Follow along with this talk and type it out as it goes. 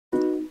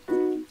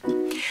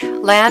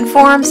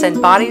Landforms and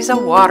Bodies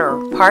of Water,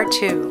 Part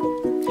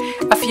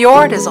 2. A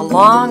fjord is a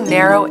long,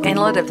 narrow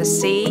inlet of the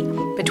sea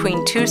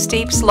between two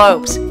steep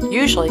slopes,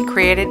 usually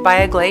created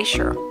by a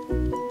glacier.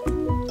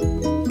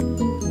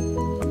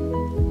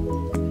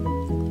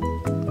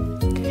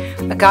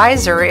 A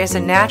geyser is a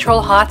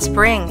natural hot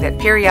spring that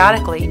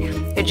periodically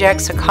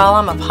ejects a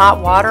column of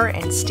hot water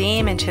and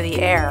steam into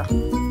the air.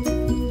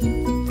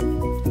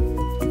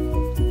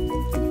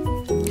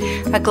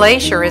 A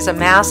glacier is a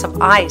mass of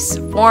ice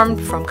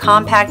formed from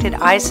compacted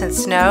ice and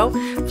snow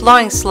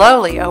flowing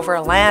slowly over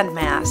a land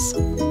mass.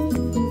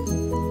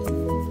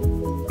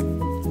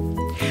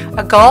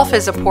 A gulf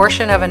is a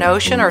portion of an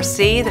ocean or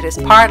sea that is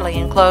partly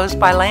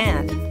enclosed by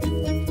land.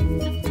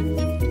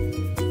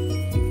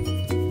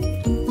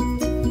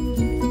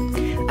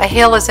 A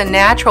hill is a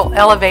natural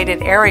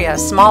elevated area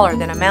smaller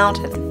than a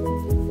mountain.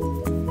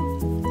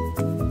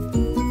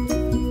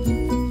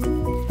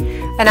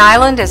 An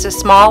island is a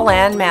small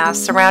landmass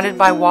surrounded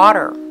by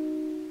water.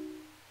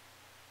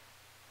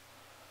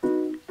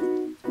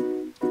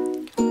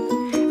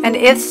 An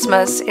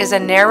isthmus is a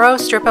narrow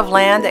strip of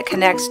land that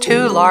connects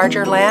two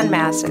larger land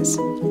masses.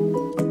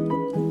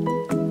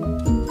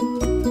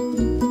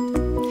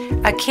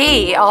 A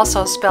key,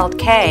 also spelled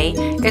K,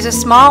 is a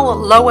small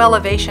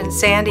low-elevation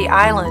sandy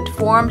island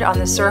formed on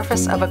the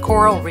surface of a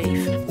coral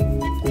reef.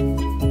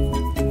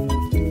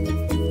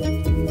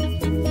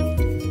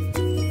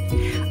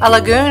 A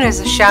lagoon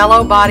is a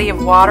shallow body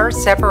of water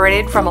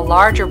separated from a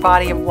larger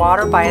body of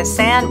water by a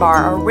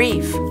sandbar or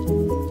reef.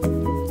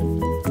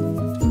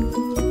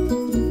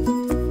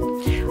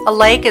 A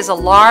lake is a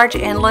large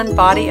inland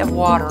body of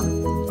water.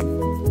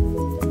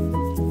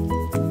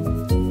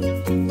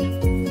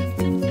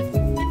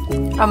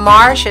 A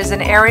marsh is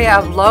an area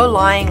of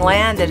low-lying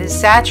land that is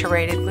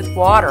saturated with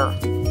water.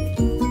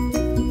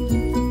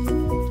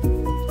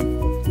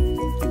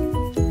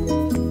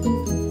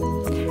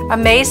 A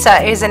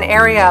mesa is an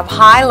area of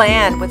high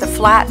land with a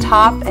flat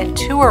top and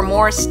two or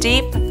more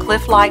steep,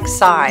 cliff-like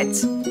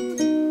sides.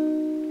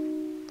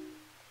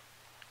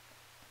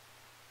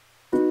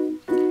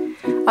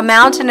 A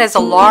mountain is a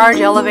large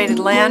elevated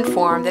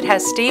landform that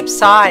has steep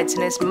sides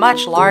and is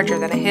much larger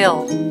than a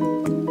hill.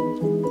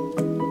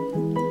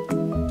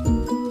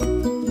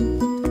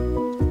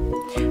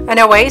 An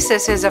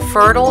oasis is a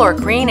fertile or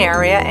green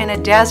area in a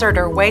desert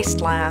or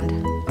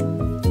wasteland.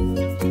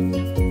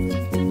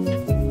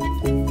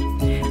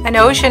 An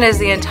ocean is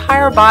the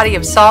entire body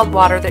of salt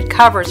water that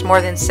covers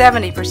more than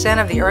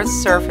 70% of the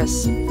Earth's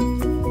surface.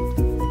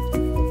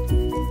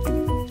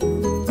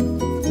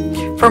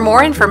 For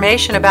more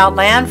information about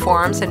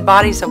landforms and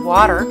bodies of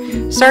water,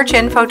 search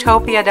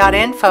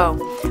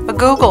Infotopia.info, a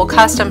Google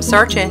custom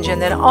search engine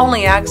that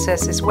only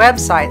accesses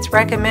websites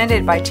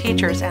recommended by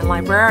teachers and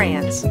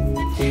librarians.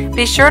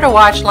 Be sure to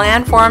watch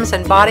Landforms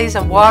and Bodies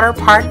of Water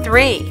Part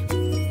 3.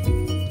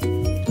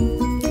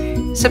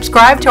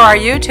 Subscribe to our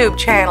YouTube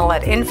channel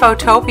at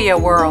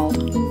Infotopia World.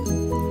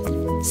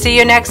 See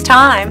you next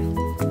time.